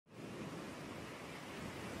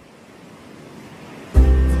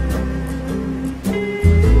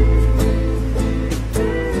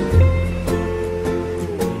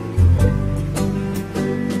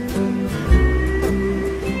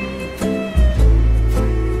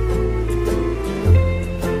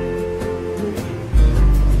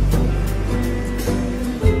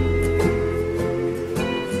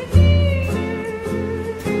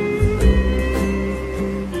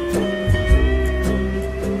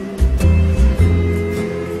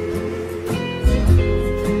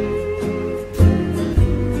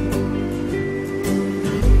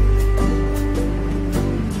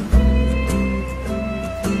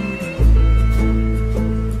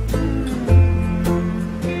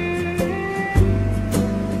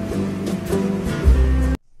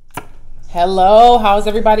Hello, how's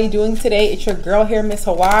everybody doing today? It's your girl here, Miss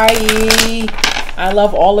Hawaii. I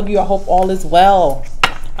love all of you. I hope all is well.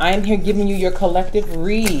 I am here giving you your collective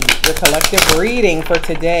reading for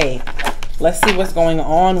today. Let's see what's going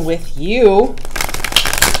on with you.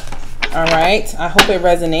 All right, I hope it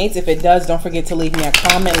resonates. If it does, don't forget to leave me a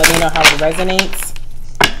comment. Let me know how it resonates.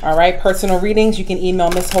 All right, personal readings, you can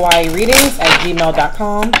email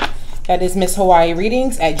MissHawaiiReadings@gmail.com. That is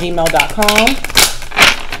MissHawaiiReadings@gmail.com.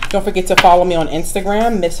 Don't forget to follow me on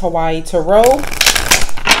Instagram, Miss Hawaii Tarot.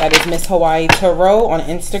 That is Miss Hawaii Tarot on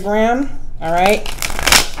Instagram. All right.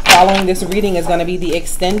 Following this reading is going to be the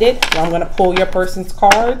extended, where I'm going to pull your person's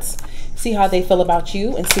cards, see how they feel about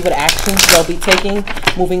you, and see what actions they'll be taking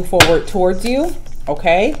moving forward towards you.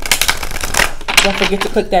 Okay. Don't forget to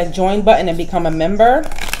click that join button and become a member.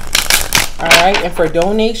 All right. And for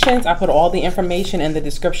donations, I put all the information in the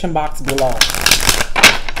description box below.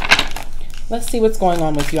 Let's see what's going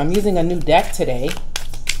on with you. I'm using a new deck today.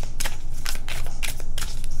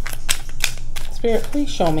 Spirit, please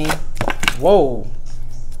show me. Whoa.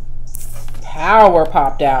 Power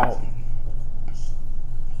popped out.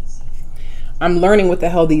 I'm learning what the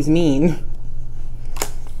hell these mean.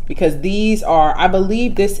 Because these are, I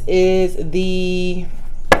believe this is the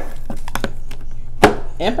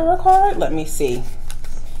Emperor card. Let me see.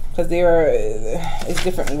 Because there is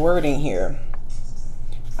different wording here.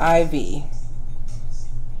 IV.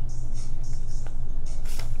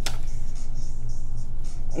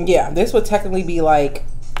 Yeah, this would technically be like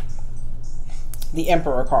the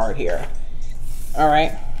Emperor card here. All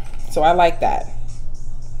right. So I like that.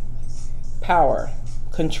 Power,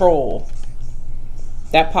 control.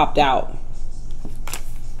 That popped out.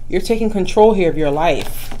 You're taking control here of your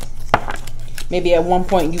life. Maybe at one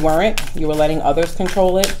point you weren't. You were letting others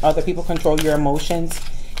control it. Other people control your emotions,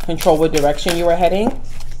 control what direction you were heading.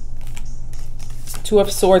 Two of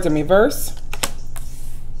Swords in reverse.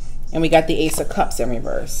 And we got the Ace of Cups in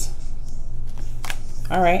reverse.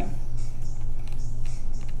 All right.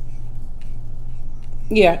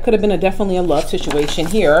 Yeah, could have been definitely a love situation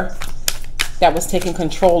here that was taking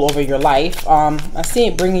control over your life. I see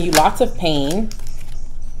it bringing you lots of pain.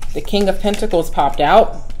 The King of Pentacles popped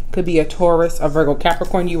out. Could be a Taurus, a Virgo,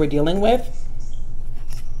 Capricorn you were dealing with.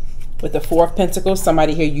 With the Four of Pentacles,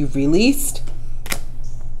 somebody here you've released.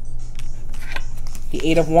 The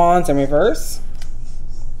Eight of Wands in reverse.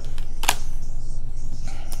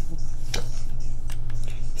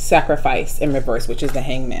 Sacrifice in reverse, which is the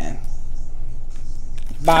Hangman.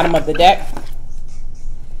 Bottom of the deck,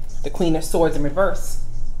 the Queen of Swords in reverse.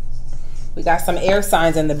 We got some air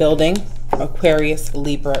signs in the building. Aquarius,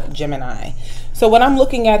 Libra, Gemini. So what I'm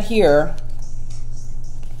looking at here,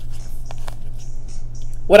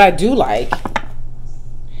 what I do like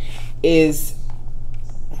is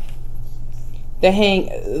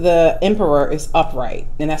the Emperor is upright,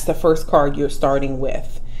 and that's the first card you're starting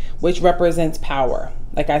with, which represents power.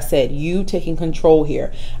 Like I said, you taking control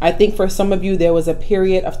here. I think for some of you, there was a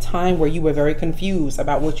period of time where you were very confused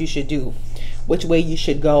about what you should do, which way you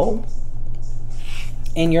should go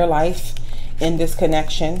in your life, in this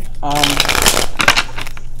connection.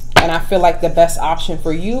 And I feel like the best option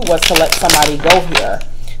for you was to let somebody go here.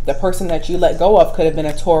 The person that you let go of could have been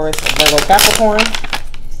a Taurus, Virgo, Capricorn.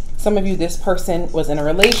 Some of you, this person was in a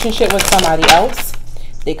relationship with somebody else.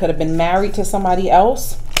 They could have been married to somebody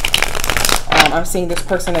else. I'm seeing this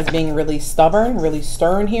person as being really stubborn, really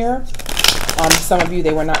stern here. Some of you,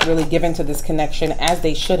 they were not really given to this connection as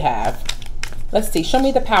they should have. Let's see. Show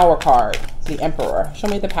me the power card, the Emperor. Show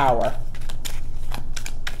me the power.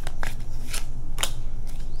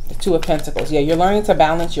 The Two of Pentacles. Yeah, you're learning to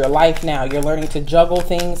balance your life now. You're learning to juggle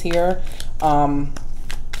things here.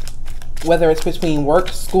 Whether it's between work,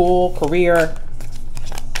 school, career.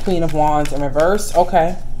 Queen of Wands in reverse.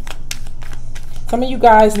 Okay. Some of you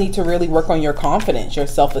guys need to really work on your confidence, your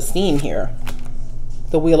self-esteem here.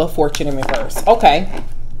 The Wheel of Fortune in reverse. Okay.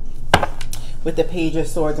 With the Page of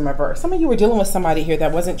Swords in reverse. Some of you were dealing with somebody here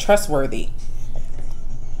that wasn't trustworthy.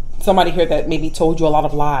 Somebody here that maybe told you a lot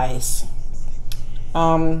of lies.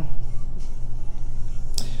 The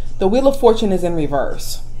Wheel of Fortune is in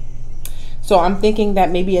reverse. So I'm thinking that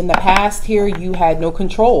maybe in the past here, you had no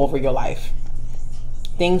control over your life.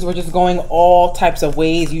 Things were just going all types of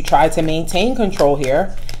ways. You tried to maintain control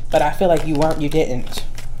here, but I feel like you didn't.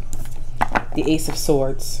 The Ace of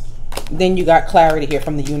Swords. Then you got clarity here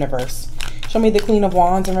from the universe. Show me the Queen of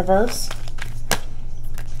Wands in reverse.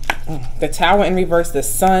 The Tower in reverse, the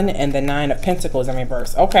Sun, and the Nine of Pentacles in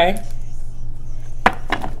reverse. Okay.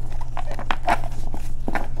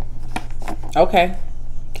 Okay.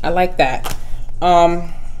 I like that.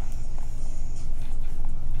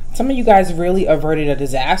 Some Some of you guys really averted a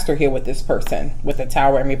disaster here with this person, with the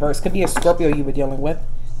Tower in reverse. Could be a Scorpio you were dealing with.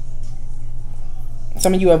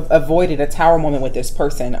 Some of you have avoided a Tower moment with this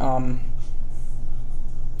person.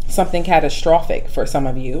 Something catastrophic for some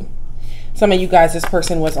of you. Some of you guys, this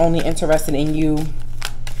person was only interested in you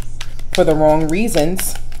for the wrong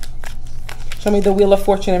reasons. Show me the Wheel of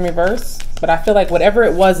Fortune in reverse. But I feel like whatever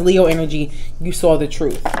it was, Leo energy, you saw the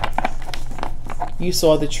truth. You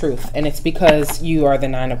saw the truth. And it's because you are the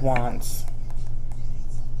Nine of Wands.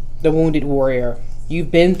 The wounded warrior.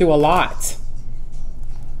 You've been through a lot.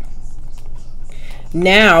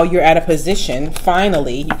 Now you're at a position,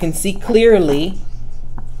 finally, you can see clearly.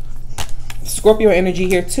 Scorpio energy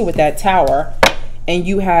here too with that Tower. And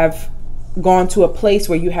you have gone to a place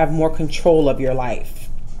where you have more control of your life.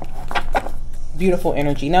 Beautiful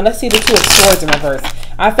energy. Now let's see the Two of Swords in reverse.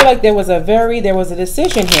 I feel like there was a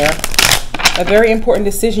decision here. A very important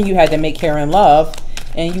decision you had to make here in love.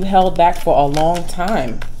 And you held back for a long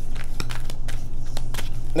time.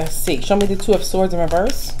 Let's see. Show me the Two of Swords in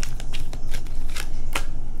reverse.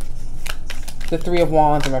 The Three of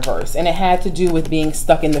Wands in reverse. And it had to do with being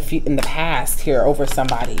stuck in the past here over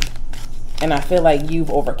somebody. And I feel like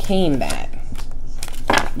you've overcame that.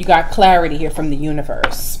 You got clarity here from the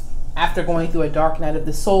universe. After going through a dark night of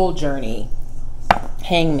the soul journey,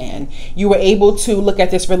 Hangman, you were able to look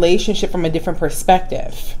at this relationship from a different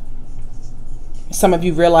perspective. Some of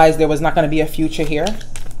you realized there was not going to be a future here.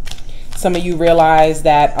 Some of you realized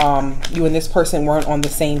that you and this person weren't on the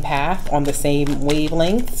same path, on the same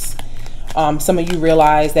wavelengths. Some of you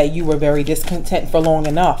realized that you were very discontent for long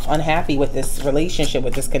enough, unhappy with this relationship,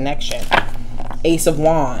 with this connection. Ace of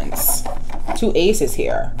Wands. Two aces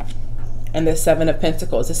here. And the Seven of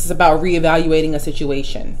Pentacles. This is about reevaluating a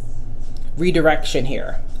situation. Redirection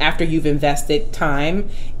here. After you've invested time,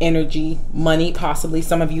 energy, money, possibly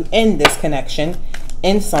some of you in this connection,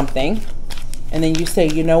 in something. And then you say,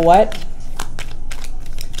 you know what?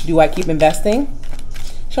 Do I keep investing?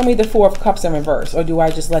 Show me the Four of Cups in reverse. Or do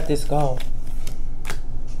I just let this go?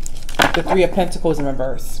 The Three of Pentacles in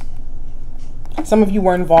reverse. Some of you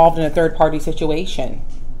were involved in a third-party situation.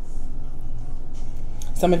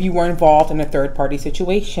 Some of you were involved in a third-party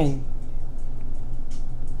situation.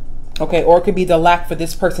 Okay, or it could be the lack for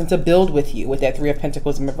this person to build with you with that Three of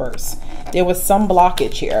Pentacles in reverse. There was some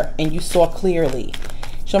blockage here, and you saw clearly.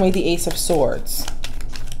 Show me the Ace of Swords.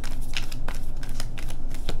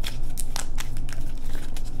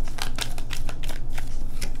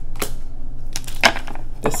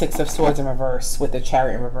 The Six of Swords in reverse with the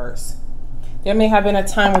Chariot in reverse. There may have been a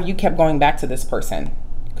time where you kept going back to this person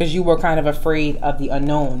because you were kind of afraid of the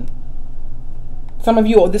unknown. Some of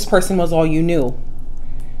you, this person was all you knew.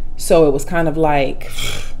 So it was kind of like,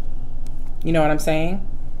 you know what I'm saying?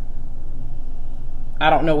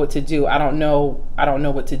 I don't know what to do. I don't know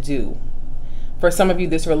what to do. For some of you,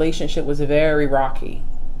 this relationship was very rocky.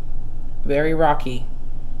 Very rocky.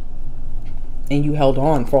 And you held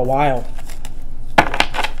on for a while.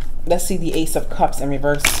 Let's see the Ace of Cups in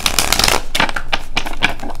reverse.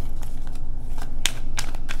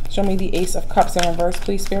 Show me the Ace of Cups in reverse,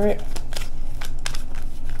 please, Spirit.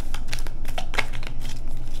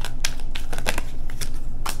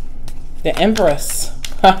 The Empress.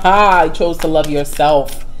 Haha, you chose to love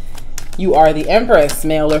yourself. You are the Empress,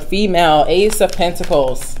 male or female. Ace of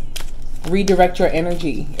Pentacles. Redirect your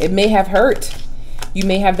energy. It may have hurt. You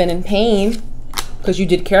may have been in pain because you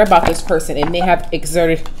did care about this person. It may have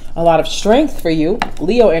exerted a lot of strength for you,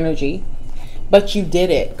 Leo energy, but you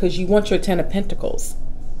did it because you want your Ten of Pentacles.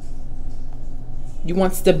 You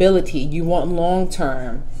want stability. You want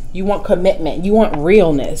long-term. You want commitment. You want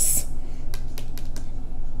realness.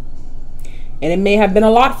 And it may have been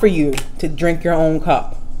a lot for you to drink your own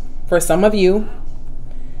cup. For some of you.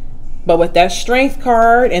 But with that Strength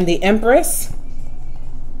card and the Empress,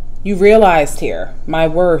 you realized here, my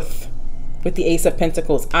worth. With the Ace of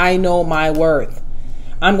Pentacles, I know my worth.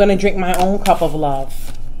 I'm going to drink my own cup of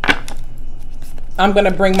love. I'm going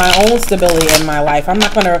to bring my own stability in my life. I'm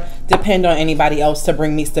not going to depend on anybody else to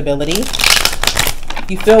bring me stability.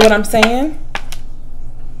 You feel what I'm saying?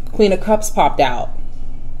 Queen of Cups popped out.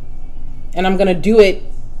 And I'm going to do it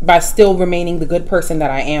by still remaining the good person that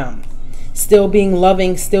I am. Still being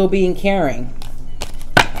loving, still being caring.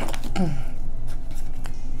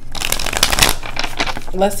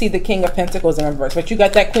 Let's see the King of Pentacles in reverse. But you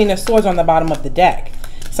got that Queen of Swords on the bottom of the deck.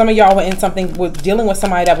 Some of y'all were in something, with dealing with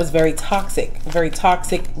somebody that was very toxic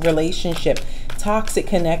relationship, toxic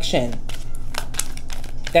connection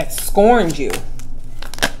that scorned you.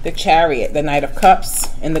 The Chariot, the Knight of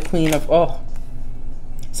Cups, and the Queen of,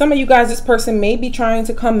 Some of you guys, this person may be trying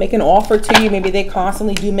to come make an offer to you. Maybe they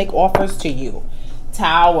constantly do make offers to you.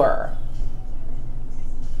 Tower.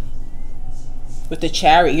 With the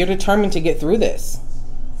Chariot, you're determined to get through this.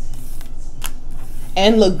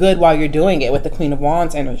 And look good while you're doing it with the Queen of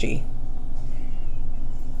Wands energy.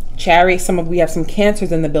 Chariot, we have some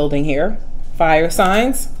Cancers in the building here. Fire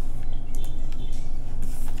signs.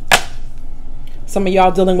 Some of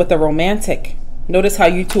y'all dealing with the romantic. Notice how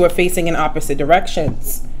you two are facing in opposite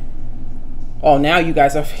directions. Oh, now you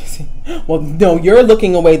guys are facing. Well, no, you're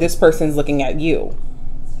looking away. This person's looking at you.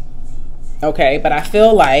 Okay, but I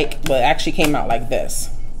feel like, well, it actually came out like this.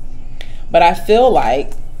 But I feel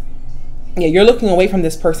like, yeah, you're looking away from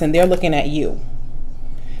this person. They're looking at you.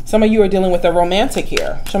 Some of you are dealing with a romantic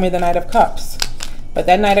here. Show me the Knight of Cups. But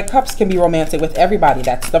that Knight of Cups can be romantic with everybody.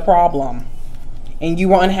 That's the problem. And you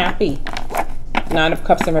were unhappy. Nine of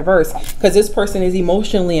Cups in reverse. Because this person is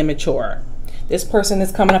emotionally immature. This person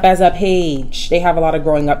is coming up as a page. They have a lot of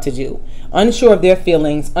growing up to do. Unsure of their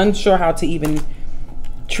feelings. Unsure how to even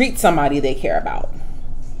treat somebody they care about.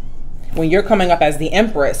 When you're coming up as the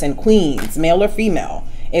Empress and Queens, male or female,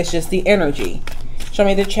 it's just the energy. Show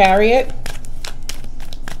me the Chariot.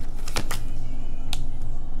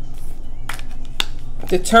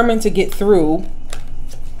 Determined to get through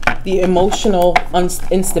the emotional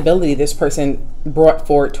instability this person brought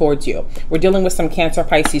forward towards you. We're dealing with some Cancer,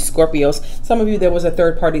 Pisces, Scorpios. Some of you, there was a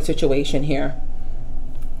third-party situation here.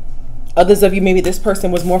 Others of you, maybe this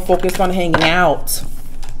person was more focused on hanging out,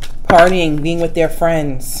 partying, being with their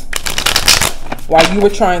friends, while you were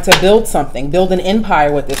trying to build something, build an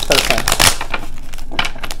empire with this person.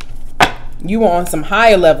 You were on some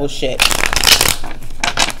higher level shit.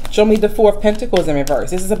 Show me the Four of Pentacles in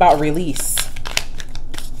reverse. This is about release.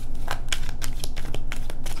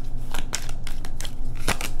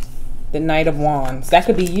 The Knight of Wands. That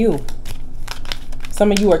could be you.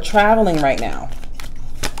 Some of you are traveling right now.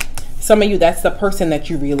 Some of you, that's the person that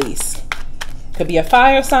you release. Could be a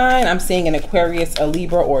fire sign. I'm seeing an Aquarius, a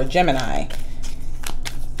Libra, or a Gemini.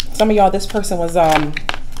 Some of y'all, this person was,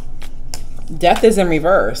 Death is in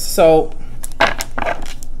reverse. So,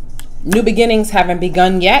 new beginnings haven't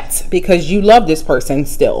begun yet because you love this person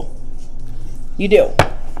still. You do.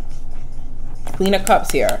 Queen of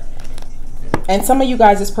Cups here. And some of you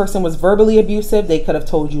guys, this person was verbally abusive. They could have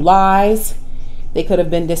told you lies. They could have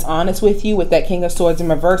been dishonest with you with that King of Swords in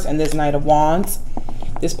reverse and this Knight of Wands.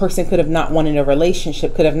 This person could have not wanted a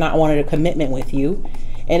relationship, could have not wanted a commitment with you.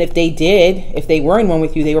 And if they did, if they were in one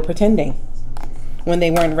with you, they were pretending when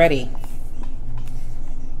they weren't ready.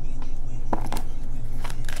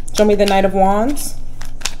 Show me the Knight of Wands.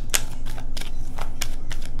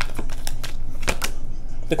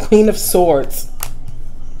 The Queen of Swords.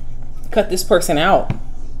 Cut this person out.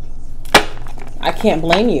 I can't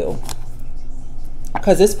blame you.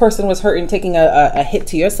 Because this person was hurt and taking a hit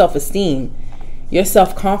to your self-esteem, your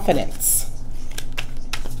self-confidence.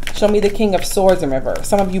 Show me the King of Swords in reverse.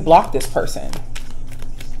 Some of you blocked this person.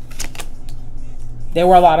 There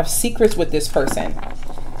were a lot of secrets with this person.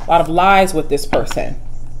 A lot of lies with this person.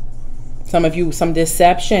 Some of you, some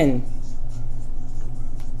deception.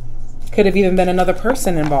 Could have even been another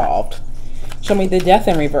person involved. Show me the Death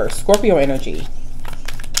in reverse. Scorpio energy.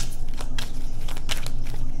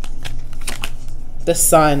 The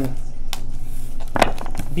Sun.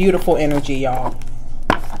 Beautiful energy, y'all.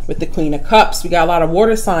 With the Queen of Cups. We got a lot of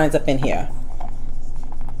water signs up in here.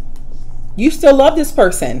 You still love this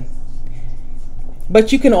person.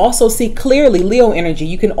 But you can also see clearly, Leo energy.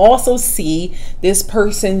 You can also see this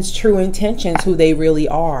person's true intentions, who they really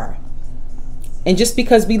are. And just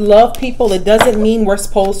because we love people, it doesn't mean we're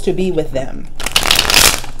supposed to be with them.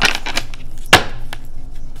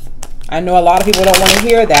 I know a lot of people don't want to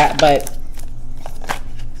hear that, but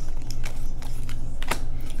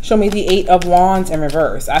show me the Eight of Wands in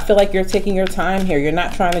reverse. I feel like you're taking your time here. You're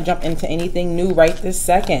not trying to jump into anything new right this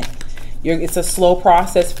second. It's a slow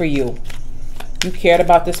process for you. You cared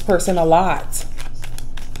about this person a lot.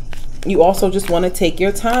 You also just want to take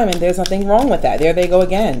your time, and there's nothing wrong with that. There they go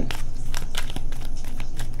again.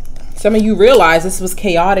 Some of you realize this was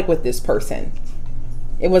chaotic with this person.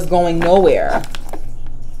 It was going nowhere.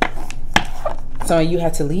 Some of you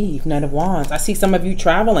had to leave. Knight of Wands. I see some of you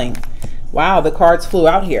traveling. Wow, the cards flew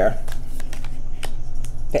out here.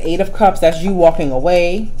 The Eight of Cups, that's you walking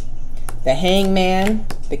away. The Hangman,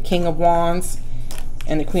 the King of Wands,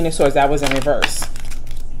 and the Queen of Swords, that was in reverse.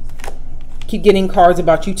 Keep getting cards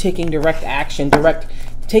about you taking direct action,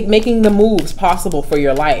 making the moves possible for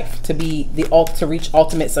your life to be to reach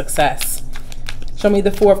ultimate success. Show me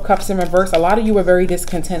the Four of Cups in reverse. A lot of you were very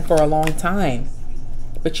discontent for a long time,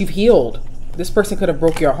 but you've healed. This person could have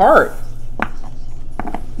broke your heart.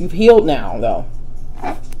 You've healed now, though.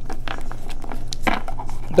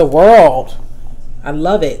 The World. I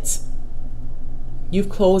love it. You've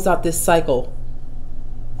closed out this cycle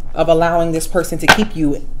of allowing this person to keep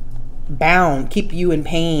you bound, keep you in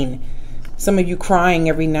pain. Some of you crying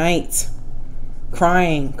every night,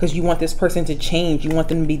 crying because you want this person to change. You want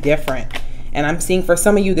them to be different. And I'm seeing for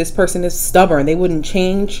some of you, this person is stubborn. They wouldn't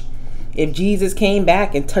change if Jesus came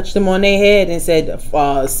back and touched them on their head and said,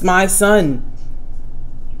 it's my son.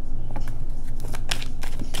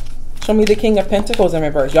 Show me the King of Pentacles in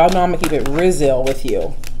reverse. Y'all know I'm going to keep it Rizil with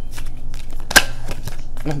you.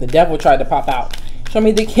 The devil tried to pop out. Show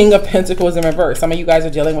me the King of Pentacles in reverse. Some of you guys are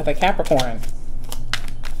dealing with a Capricorn.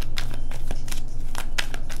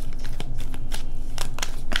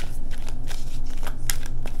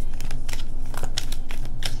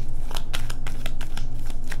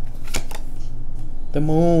 The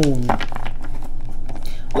Moon.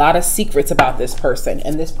 A lot of secrets about this person,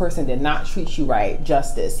 and this person did not treat you right.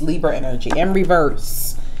 Justice, Libra energy in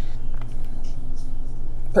reverse.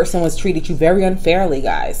 Person was treated you very unfairly,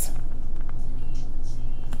 guys.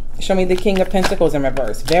 Show me the King of Pentacles in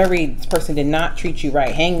reverse. This person did not treat you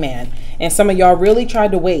right. Hangman. And some of y'all really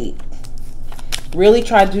tried to wait. Really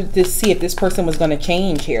tried to see if this person was going to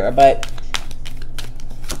change here, but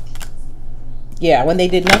yeah, when they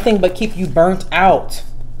did nothing but keep you burnt out.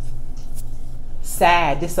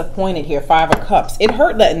 Sad, disappointed here. 5 of Cups. It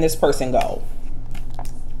hurt letting this person go.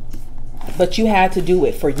 But you had to do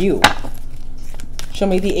it for you. Show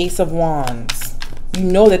me the Ace of Wands. You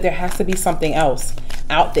know that there has to be something else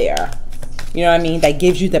out there. You know what I mean? That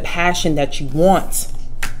gives you the passion that you want.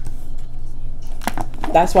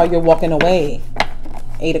 That's why you're walking away.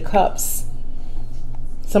 8 of Cups.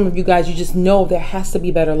 Some of you guys, you just know there has to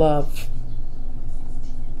be better love.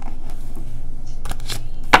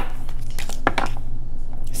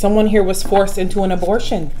 Someone here was forced into an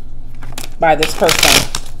abortion by this person.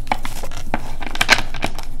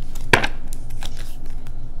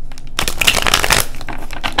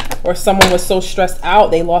 Or someone was so stressed out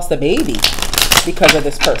they lost a baby because of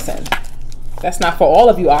this person. That's not for all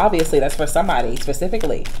of you, obviously. That's for somebody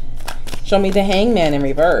specifically. Show me the Hangman in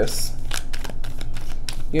reverse.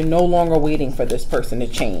 You're no longer waiting for this person to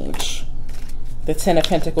change. The 10 of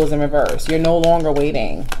Pentacles in reverse. You're no longer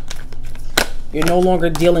waiting. You're no longer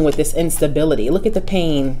dealing with this instability. Look at the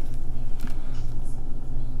pain.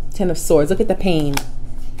 10 of Swords. Look at the pain.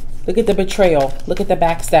 Look at the betrayal. Look at the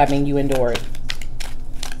backstabbing you endured.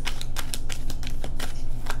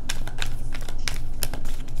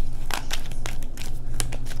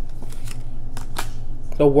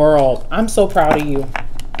 The World. I'm so proud of you.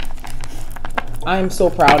 I am so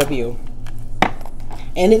proud of you.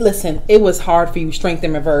 And listen, it was hard for you. Strength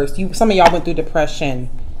in reverse. Some of y'all went through depression.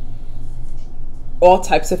 All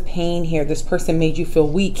types of pain here. This person made you feel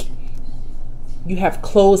weak. You have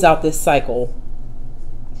closed out this cycle.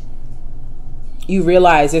 You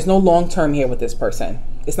realize there's no long term here with this person.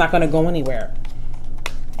 It's not going to go anywhere.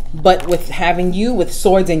 But with having you with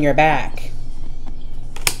swords in your back.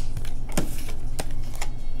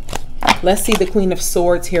 Let's see the Queen of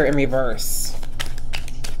Swords here in reverse.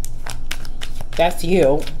 That's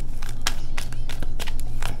you.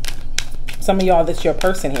 Some of y'all, that's your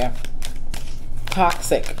person here.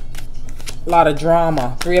 Toxic. A lot of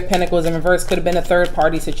drama. 3 of Pentacles in reverse. Could have been a third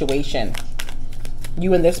party situation.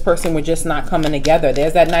 You and this person were just not coming together.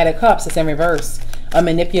 There's that Knight of Cups. It's in reverse. A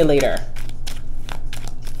manipulator.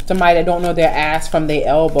 Somebody that don't know their ass from their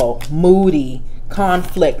elbow. Moody.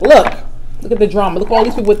 Conflict. Look. Look at the drama. Look at all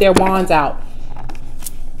these people with their wands out.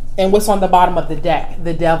 And what's on the bottom of the deck?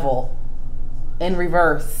 The Devil. In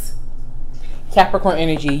reverse. Capricorn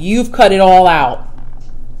energy. You've cut it all out.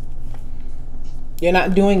 You're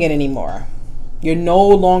not doing it anymore. You're no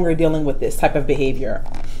longer dealing with this type of behavior.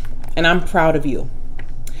 And I'm proud of you.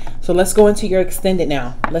 So let's go into your extended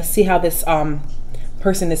now. Let's see how this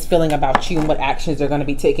person is feeling about you and what actions they're going to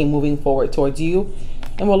be taking moving forward towards you.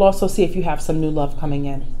 And we'll also see if you have some new love coming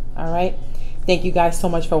in. All right. Thank you guys so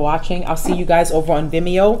much for watching. I'll see you guys over on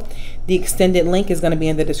Vimeo. The extended link is going to be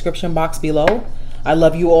in the description box below. I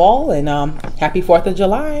love you all, and happy 4th of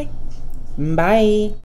July. Bye.